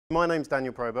My name's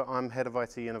Daniel Probert. I'm Head of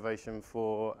IT Innovation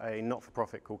for a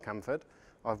not-for-profit called Camfed.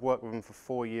 I've worked with them for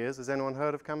 4 years. Has anyone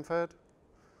heard of Camfed?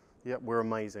 Yep, we're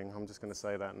amazing. I'm just going to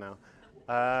say that now.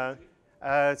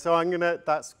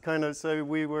 So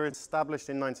we were established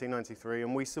in 1993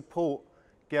 and we support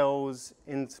girls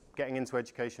in getting into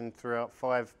education throughout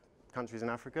 5 countries in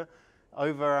Africa.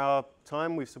 Over our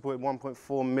time, we've supported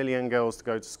 1.4 million girls to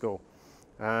go to school.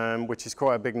 Which is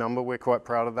quite a big number. We're quite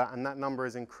proud of that, and that number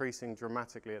is increasing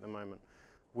dramatically at the moment.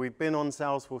 We've been on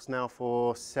Salesforce now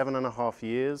for 7.5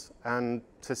 years, and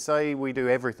to say we do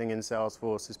everything in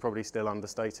Salesforce is probably still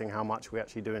understating how much we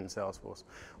actually do in Salesforce.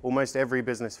 Almost every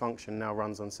business function now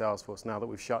runs on Salesforce now that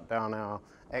we've shut down our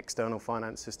external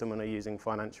finance system and are using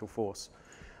Financial Force.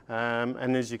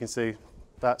 And as you can see,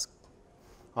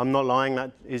 I'm not lying,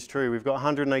 that is true. We've got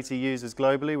 180 users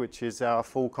globally, which is our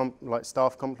full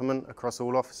staff complement across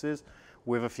all offices,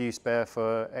 with a few spare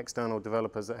for external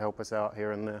developers that help us out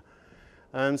here and there.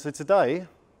 So today,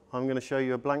 I'm going to show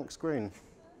you a blank screen.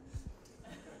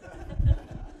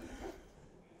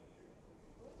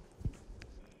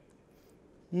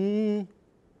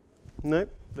 Nope,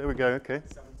 there we go, okay.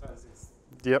 Sometimes it's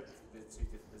yep.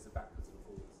 there's a backwards and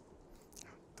forwards.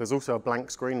 There's also a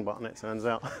blank screen button, it turns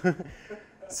out.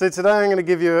 So today I'm going to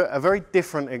give you a very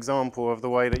different example of the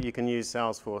way that you can use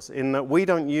Salesforce, in that we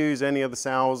don't use any of the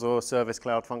Sales or Service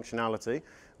Cloud functionality.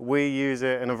 We use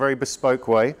it in a very bespoke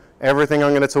way. Everything I'm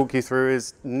going to talk you through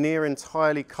is near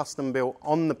entirely custom built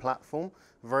on the platform.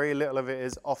 Very little of it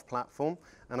is off platform.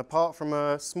 And apart from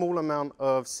a small amount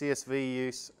of CSV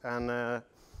use and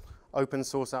open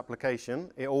source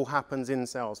application, it all happens in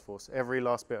Salesforce, every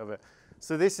last bit of it.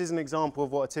 So this is an example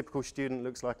of what a typical student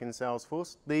looks like in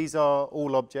Salesforce. These are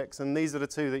all objects, and these are the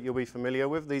 2 that you'll be familiar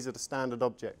with. These are the standard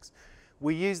objects.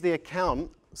 We use the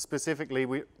account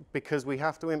specifically because we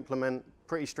have to implement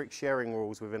pretty strict sharing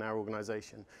rules within our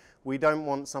organization. We don't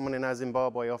want someone in our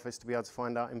Zimbabwe office to be able to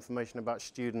find out information about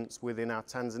students within our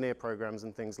Tanzania programs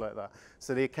and things like that.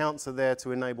 So the accounts are there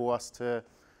to enable us to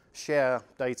share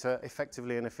data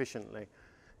effectively and efficiently.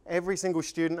 Every single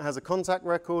student has a contact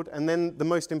record, and then the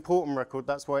most important record,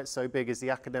 that's why it's so big, is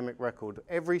the academic record.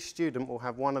 Every student will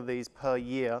have one of these per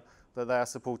year that they are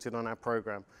supported on our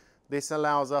program. This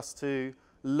allows us to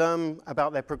learn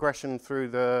about their progression through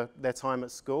their time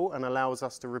at school and allows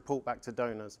us to report back to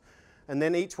donors. And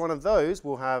then each one of those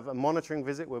will have a monitoring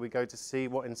visit where we go to see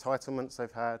what entitlements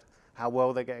they've had, how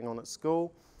well they're getting on at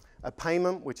school, a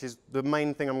payment, which is the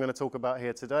main thing I'm going to talk about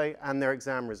here today, and their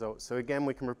exam results. So again,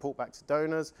 we can report back to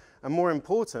donors, and more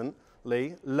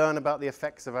importantly, learn about the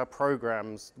effects of our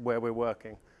programs where we're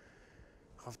working.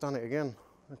 I've done it again.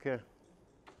 Okay.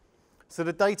 So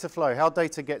the data flow, how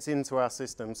data gets into our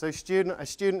system. So a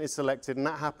student is selected, and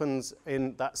that happens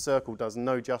in that circle does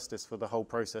no justice for the whole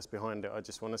process behind it, I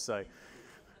just want to say.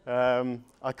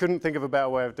 I couldn't think of a better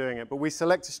way of doing it, but we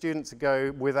select a student to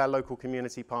go with our local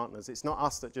community partners. It's not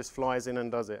us that just flies in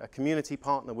and does it. A community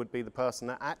partner would be the person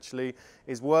that actually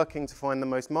is working to find the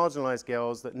most marginalized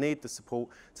girls that need the support,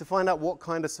 to find out what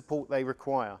kind of support they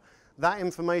require. That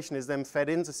information is then fed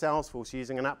into Salesforce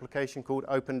using an application called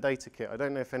Open Data Kit. I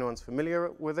don't know if anyone's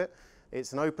familiar with it.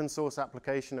 It's an open source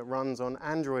application that runs on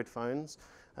Android phones.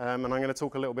 And I'm going to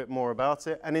talk a little bit more about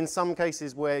it. And in some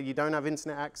cases where you don't have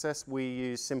internet access, we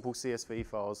use simple CSV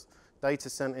files. Data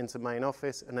sent into main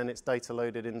office, and then it's data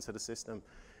loaded into the system.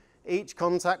 Each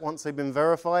contact, once they've been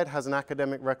verified, has an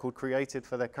academic record created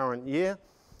for their current year.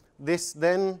 This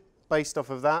then, based off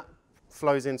of that,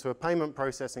 flows into a payment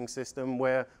processing system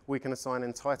where we can assign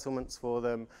entitlements for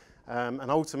them.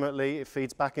 And ultimately, it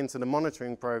feeds back into the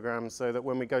monitoring program so that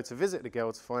when we go to visit the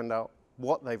girl to find out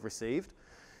what they've received,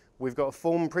 we've got a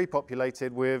form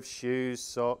pre-populated with shoes,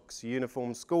 socks,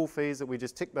 uniforms, school fees that we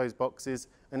just tick those boxes,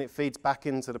 and it feeds back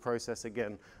into the process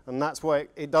again. And that's why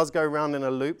it does go round in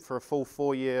a loop for a full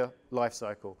 4-year life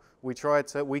cycle.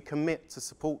 We commit to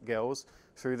support girls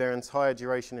through their entire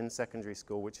duration in secondary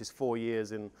school, which is 4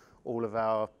 years in all of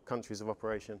our countries of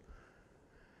operation.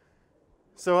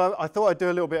 So I thought I'd do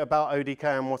a little bit about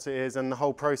ODK and what it is and the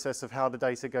whole process of how the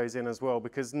data goes in as well,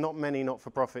 because not many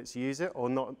not-for-profits use it, or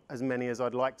not as many as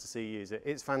I'd like to see use it.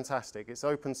 It's fantastic. It's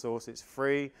open source. It's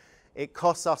free. It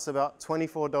costs us about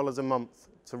 $24 a month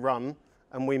to run,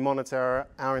 and we monitor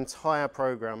our entire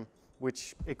program,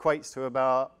 which equates to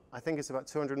about, I think it's about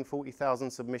 240,000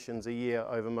 submissions a year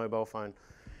over mobile phone.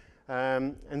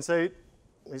 And so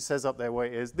it says up there what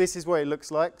it is. This is what it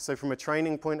looks like. So from a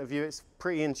training point of view, it's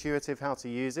pretty intuitive how to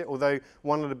use it. Although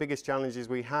one of the biggest challenges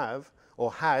we have,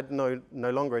 or had, no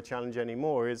longer a challenge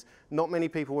anymore, is not many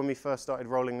people when we first started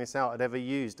rolling this out had ever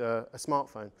used a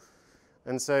smartphone.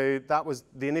 And so that was,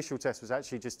 the initial test was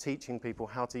actually just teaching people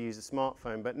how to use a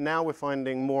smartphone. But now we're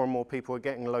finding more and more people are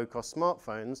getting low-cost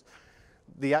smartphones.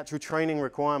 The actual training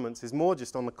requirements is more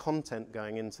just on the content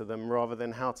going into them rather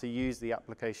than how to use the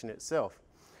application itself.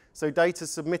 So data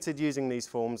is submitted using these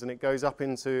forms, and it goes up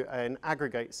into an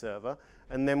aggregate server,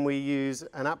 and then we use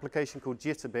an application called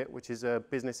Jitterbit, which is a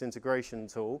business integration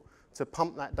tool, to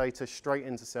pump that data straight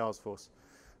into Salesforce.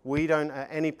 We don't at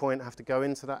any point have to go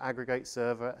into that aggregate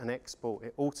server and export.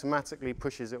 It automatically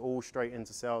pushes it all straight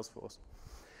into Salesforce.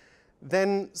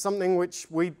 Then something which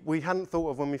we hadn't thought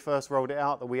of when we first rolled it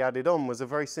out that we added on was a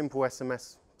very simple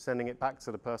SMS sending it back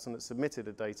to the person that submitted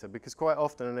the data, because quite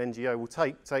often an NGO will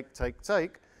take,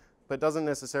 but doesn't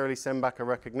necessarily send back a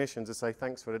recognition to say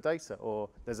thanks for the data or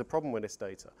there's a problem with this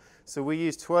data. So we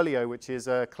use Twilio, which is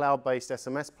a cloud-based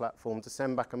SMS platform, to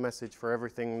send back a message for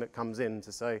everything that comes in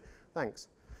to say thanks,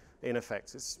 in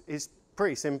effect. It's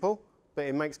pretty simple, but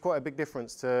it makes quite a big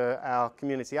difference to our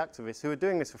community activists who are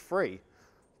doing this for free,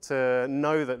 to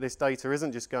know that this data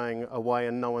isn't just going away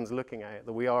and no one's looking at it,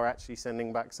 that we are actually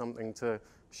sending back something to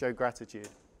show gratitude.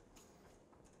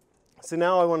 So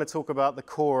now I want to talk about the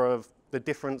core of the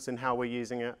difference in how we're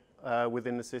using it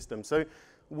within the system. So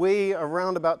we,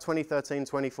 around about 2013,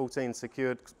 2014,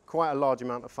 secured quite a large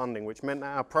amount of funding, which meant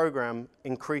that our program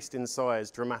increased in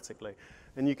size dramatically.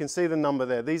 And you can see the number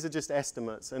there. These are just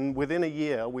estimates. And within a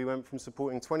year, we went from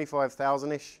supporting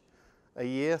 25,000-ish a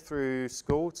year through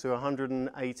school to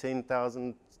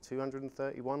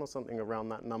 118,231 or something around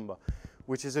that number,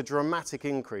 which is a dramatic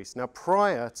increase. Now,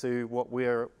 prior to what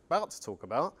we're about to talk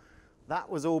about, that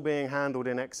was all being handled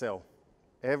in Excel.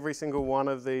 Every single one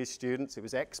of these students, it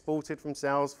was exported from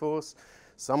Salesforce.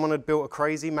 Someone had built a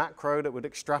crazy macro that would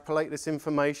extrapolate this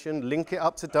information, link it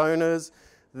up to donors,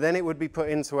 then it would be put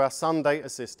into our Sun data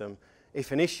system.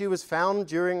 If an issue was found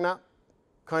during that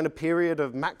kind of period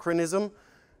of macronism,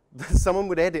 someone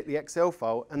would edit the Excel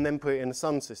file and then put it in the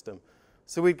Sun system.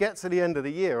 So we'd get to the end of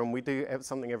the year, and we do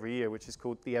something every year, which is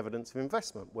called the evidence of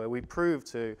investment, where we prove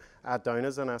to our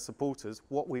donors and our supporters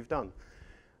what we've done.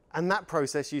 And that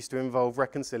process used to involve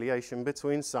reconciliation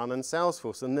between Sun and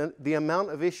Salesforce. And the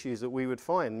amount of issues that we would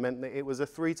find meant that it was a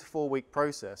 3 to 4 week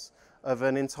process of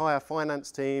an entire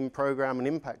finance team, program, and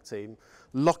impact team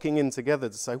locking in together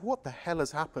to say, what the hell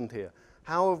has happened here?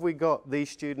 How have we got these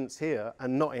students here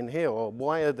and not in here? Or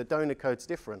why are the donor codes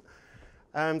different?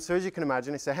 So as you can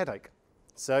imagine, it's a headache.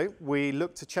 So we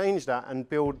look to change that and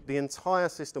build the entire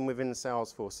system within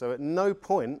Salesforce. So at no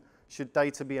point should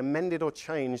data be amended or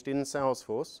changed in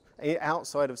Salesforce,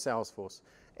 outside of Salesforce.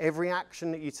 Every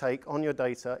action that you take on your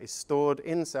data is stored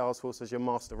in Salesforce as your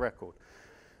master record.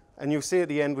 And you'll see at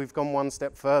the end, we've gone one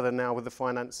step further now with the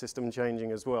finance system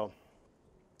changing as well.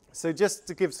 So just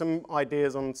to give some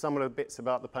ideas on some of the bits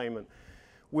about the payment.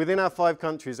 Within our 5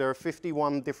 countries, there are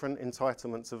 51 different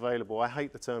entitlements available. I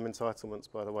hate the term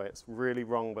entitlements, by the way. It's really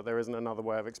wrong, but there isn't another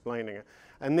way of explaining it.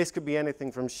 And this could be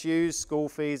anything from shoes, school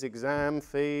fees, exam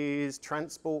fees,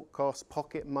 transport costs,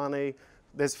 pocket money.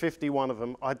 There's 51 of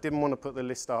them. I didn't want to put the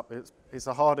list up. It's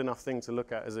a hard enough thing to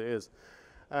look at as it is.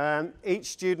 Each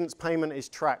student's payment is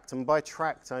tracked. And by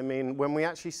tracked, I mean when we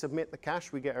actually submit the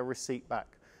cash, we get a receipt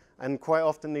back. And quite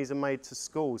often these are made to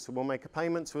schools. So we'll make a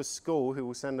payment to a school who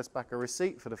will send us back a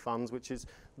receipt for the funds, which is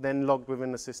then logged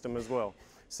within the system as well.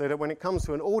 So that when it comes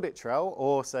to an audit trail,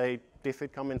 or say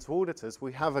DFID come into auditors,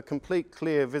 we have a complete,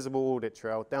 clear, visible audit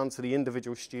trail down to the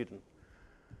individual student.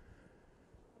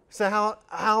 So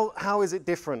how is it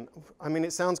different? I mean,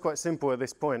 it sounds quite simple at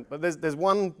this point, but there's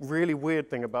one really weird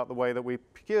thing about the way that we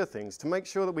procure things. To make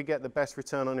sure that we get the best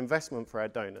return on investment for our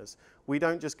donors, we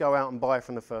don't just go out and buy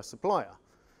from the first supplier.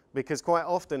 Because quite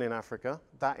often in Africa,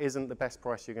 that isn't the best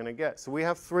price you're going to get. So we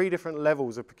have 3 different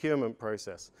levels of procurement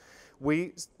process.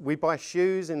 We buy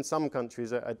shoes in some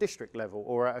countries at a district level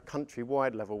or at a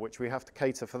country-wide level, which we have to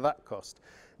cater for that cost.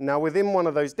 Now within one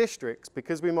of those districts,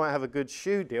 because we might have a good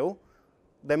shoe deal,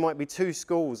 there might be 2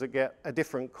 schools that get a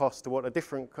different cost to what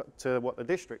the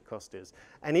district cost is.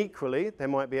 And equally, there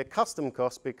might be a custom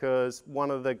cost because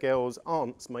one of the girls'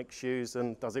 aunts makes shoes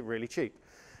and does it really cheap.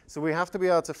 So we have to be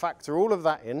able to factor all of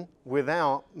that in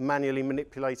without manually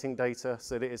manipulating data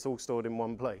so that it's all stored in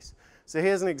one place. So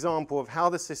here's an example of how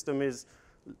the system is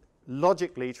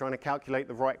logically trying to calculate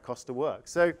the right cost of work.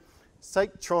 So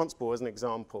take transport as an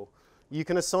example. You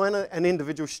can assign an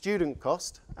individual student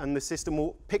cost, and the system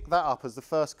will pick that up as the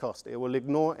first cost. It will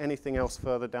ignore anything else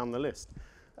further down the list.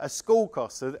 A school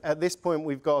cost, so at this point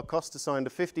we've got a cost assigned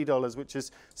of $50, which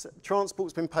is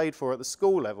transport's been paid for at the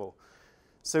school level.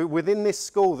 So within this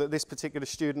school that this particular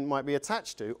student might be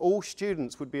attached to, all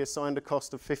students would be assigned a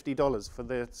cost of $50 for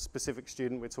the specific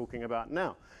student we're talking about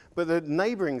now. But the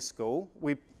neighbouring school,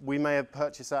 we may have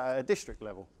purchased that at a district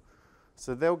level.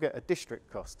 So they'll get a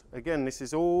district cost. Again, this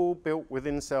is all built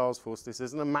within Salesforce. This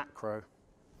isn't a macro.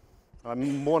 I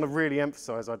want to really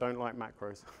emphasize I don't like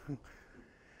macros.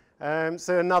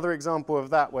 So another example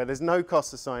of that where there's no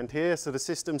cost assigned here, so the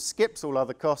system skips all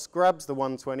other costs, grabs the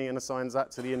 120 and assigns that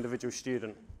to the individual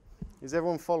student. Is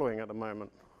everyone following at the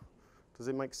moment? Does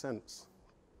it make sense?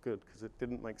 Good, because it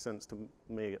didn't make sense to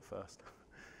me at first.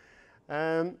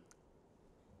 And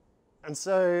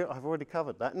so I've already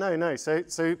covered that. No.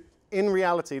 So in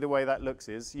reality, the way that looks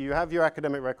is you have your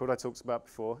academic record I talked about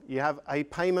before. You have a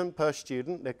payment per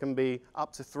student. There can be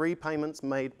up to 3 payments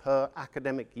made per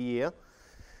academic year.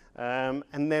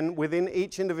 And then within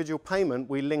each individual payment,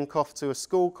 we link off to a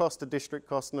school cost, a district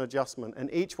cost, and an adjustment.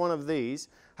 And each one of these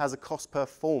has a cost per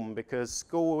form because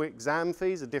school exam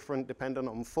fees are different dependent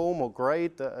on form or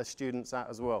grade that a student's at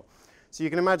as well. So you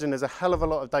can imagine there's a hell of a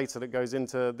lot of data that goes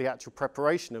into the actual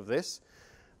preparation of this.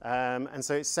 And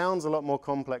so it sounds a lot more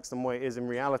complex than what it is in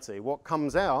reality. What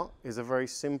comes out is a very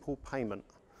simple payment,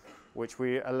 which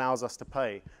allows us to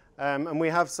pay. And we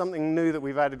have something new that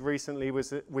we've added recently,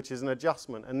 which is an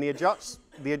adjustment. And the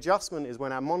adjustment is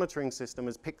when our monitoring system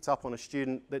has picked up on a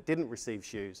student that didn't receive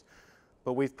shoes,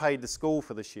 but we've paid the school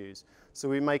for the shoes. So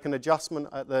we make an adjustment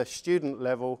at the student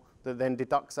level that then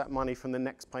deducts that money from the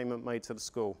next payment made to the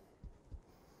school.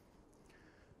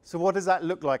 So what does that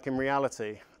look like in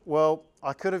reality? Well,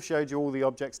 I could have showed you all the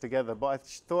objects together, but I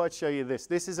thought I'd show you this.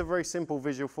 This is a very simple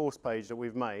Visualforce page that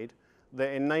we've made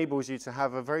that enables you to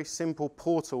have a very simple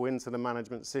portal into the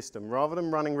management system. Rather than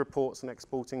running reports and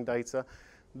exporting data,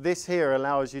 this here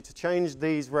allows you to change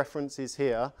these references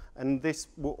here, and this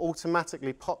will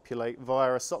automatically populate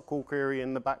via a SQL query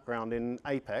in the background in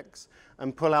Apex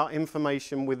and pull out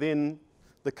information within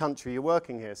the country you're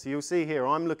working here. So you'll see here,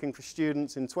 I'm looking for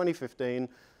students in 2015,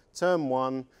 term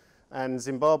 1, and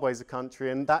Zimbabwe is a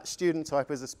country, and that student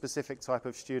type is a specific type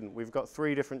of student. We've got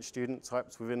 3 different student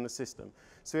types within the system.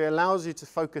 So it allows you to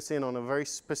focus in on a very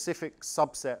specific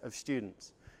subset of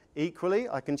students. Equally,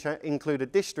 I can include a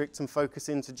district and focus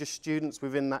into just students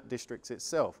within that district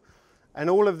itself. And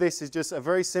all of this is just a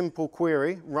very simple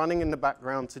query running in the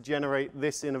background to generate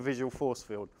this in a Visualforce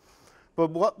field. But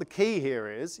what the key here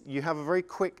is, you have a very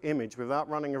quick image without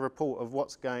running a report of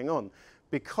what's going on,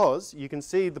 because you can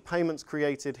see the payments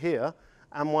created here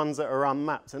and ones that are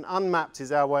unmapped. And unmapped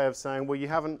is our way of saying, well, you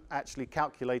haven't actually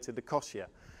calculated the cost yet.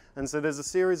 And so there's a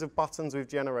series of buttons we've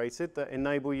generated that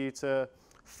enable you to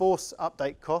force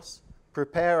update costs,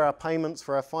 prepare our payments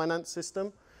for our finance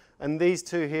system, and these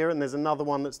 2 here, and there's another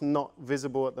one that's not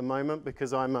visible at the moment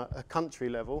because I'm at a country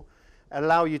level,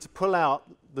 allow you to pull out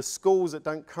the schools that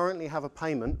don't currently have a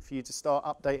payment for you to start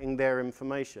updating their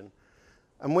information.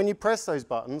 And when you press those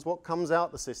buttons, what comes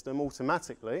out the system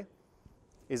automatically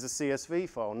is a CSV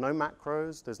file. No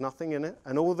macros, there's nothing in it.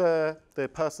 And all the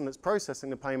person that's processing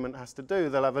the payment has to do,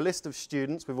 they'll have a list of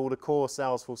students with all the core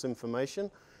Salesforce information.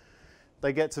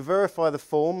 They get to verify the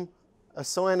form,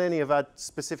 assign any of our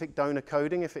specific donor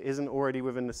coding if it isn't already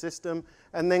within the system,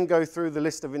 and then go through the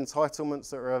list of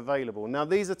entitlements that are available. Now,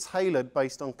 these are tailored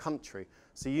based on country.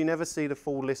 So you never see the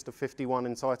full list of 51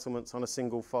 entitlements on a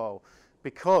single file.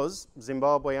 Because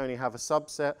Zimbabwe only have a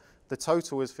subset, the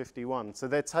total is 51. So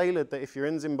they're tailored that if you're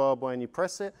in Zimbabwe and you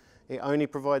press it, it only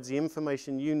provides the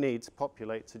information you need to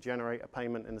populate to generate a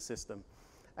payment in the system.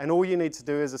 And all you need to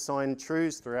do is assign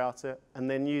trues throughout it, and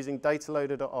then using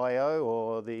dataloader.io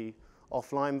or the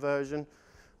offline version,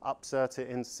 upsert it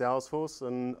into Salesforce,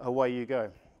 and away you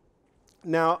go.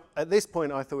 Now, at this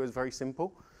point, I thought it was very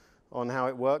simple on how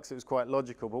it works. It was quite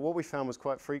logical, but what we found was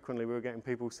quite frequently we were getting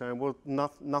people saying, well,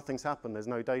 nothing's happened, there's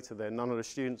no data there, none of the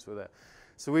students were there.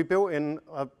 So we built in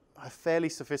a fairly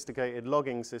sophisticated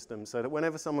logging system so that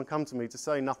whenever someone comes to me to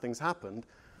say nothing's happened,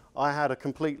 I had a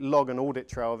complete log and audit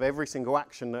trail of every single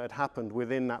action that had happened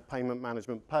within that payment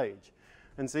management page.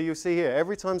 And so you'll see here,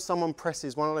 every time someone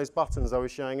presses one of those buttons I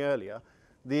was showing earlier,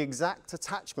 the exact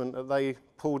attachment that they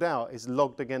pulled out is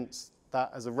logged against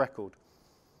that as a record.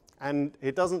 And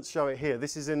it doesn't show it here.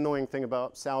 This is the annoying thing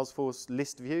about Salesforce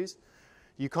list views.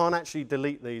 You can't actually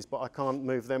delete these, but I can't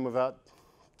move them without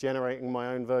generating my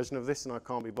own version of this, and I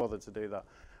can't be bothered to do that.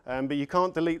 But you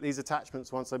can't delete these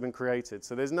attachments once they've been created.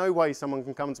 So there's no way someone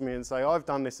can come to me and say, I've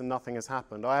done this and nothing has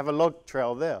happened. I have a log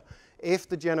trail there. If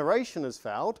the generation has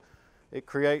failed, it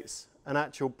creates an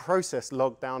actual process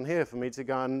log down here for me to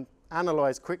go and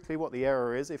analyze quickly what the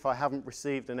error is if I haven't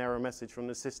received an error message from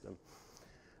the system.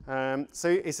 So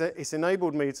it's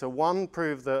enabled me to, one,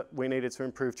 prove that we needed to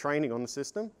improve training on the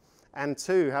system, and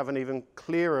two, have an even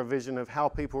clearer vision of how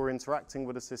people are interacting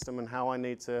with the system and how I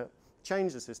need to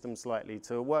change the system slightly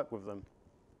to work with them.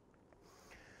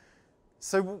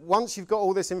 So once you've got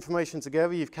all this information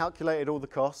together, you've calculated all the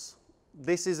costs,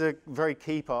 this is a very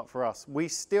key part for us. We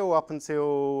still, up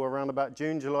until around about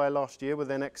June, July last year, were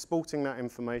then exporting that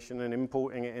information and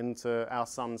importing it into our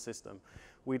Sun system.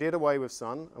 We did away with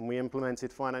Sun and we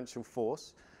implemented Financial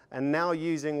Force, and now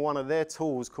using one of their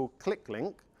tools called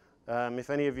ClickLink. If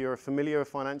any of you are familiar with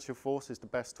Financial Force, it's the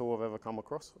best tool I've ever come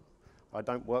across. I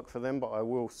don't work for them, but I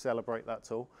will celebrate that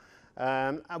tool.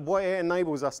 And what it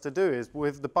enables us to do is,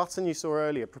 with the button you saw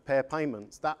earlier, prepare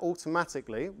payments, that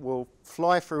automatically will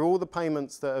fly through all the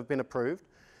payments that have been approved,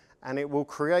 and it will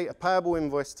create a payable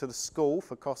invoice to the school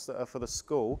for costs that are for the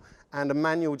school, and a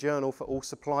manual journal for all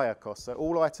supplier costs. So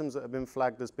all items that have been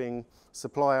flagged as being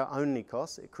supplier only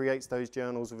costs, it creates those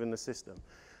journals within the system.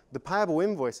 The payable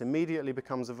invoice immediately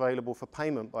becomes available for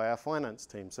payment by our finance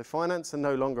team. So finance are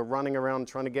no longer running around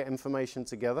trying to get information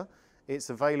together. It's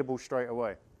available straight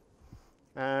away.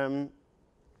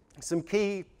 Some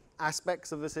key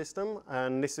aspects of the system,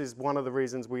 and this is one of the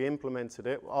reasons we implemented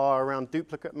it, are around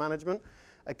duplicate management.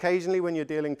 Occasionally, when you're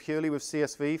dealing purely with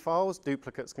CSV files,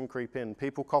 duplicates can creep in.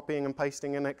 People copying and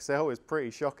pasting in Excel is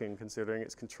pretty shocking, considering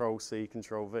it's Control-C,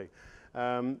 Control-V.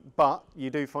 But you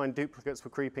do find duplicates were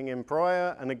creeping in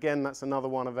prior, and again, that's another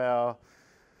one of our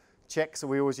checks that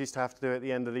we always used to have to do at the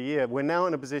end of the year. We're now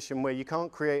in a position where you can't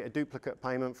create a duplicate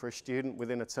payment for a student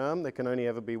within a term. There can only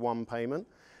ever be one payment.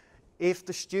 If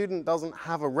the student doesn't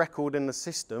have a record in the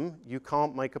system, you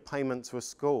can't make a payment to a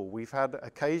school. We've had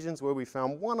occasions where we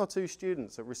found one or two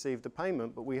students that received a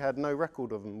payment, but we had no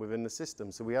record of them within the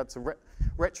system, so we had to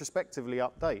retrospectively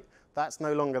update. That's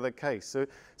no longer the case.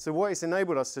 So what it's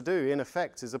enabled us to do, in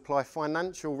effect, is apply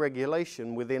financial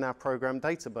regulation within our program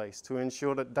database to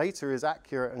ensure that data is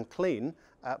accurate and clean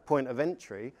at point of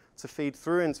entry to feed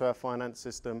through into our finance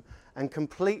system, and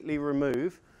completely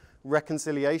remove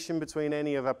reconciliation between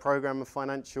any of our program and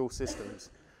financial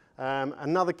systems.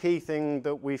 Another key thing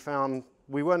that we found,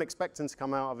 we weren't expecting to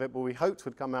come out of it, but we hoped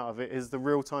would come out of it, is the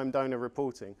real-time donor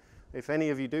reporting. If any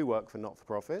of you do work for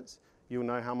not-for-profits, you'll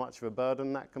know how much of a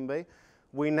burden that can be.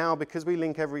 We now, because we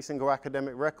link every single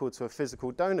academic record to a physical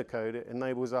donor code, it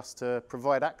enables us to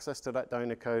provide access to that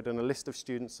donor code and a list of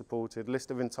students supported,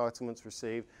 list of entitlements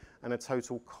received, and a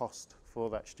total cost for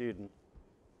that student.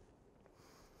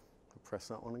 Press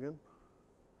that one again.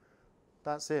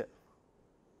 That's it.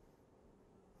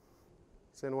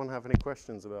 Does anyone have any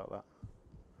questions about that?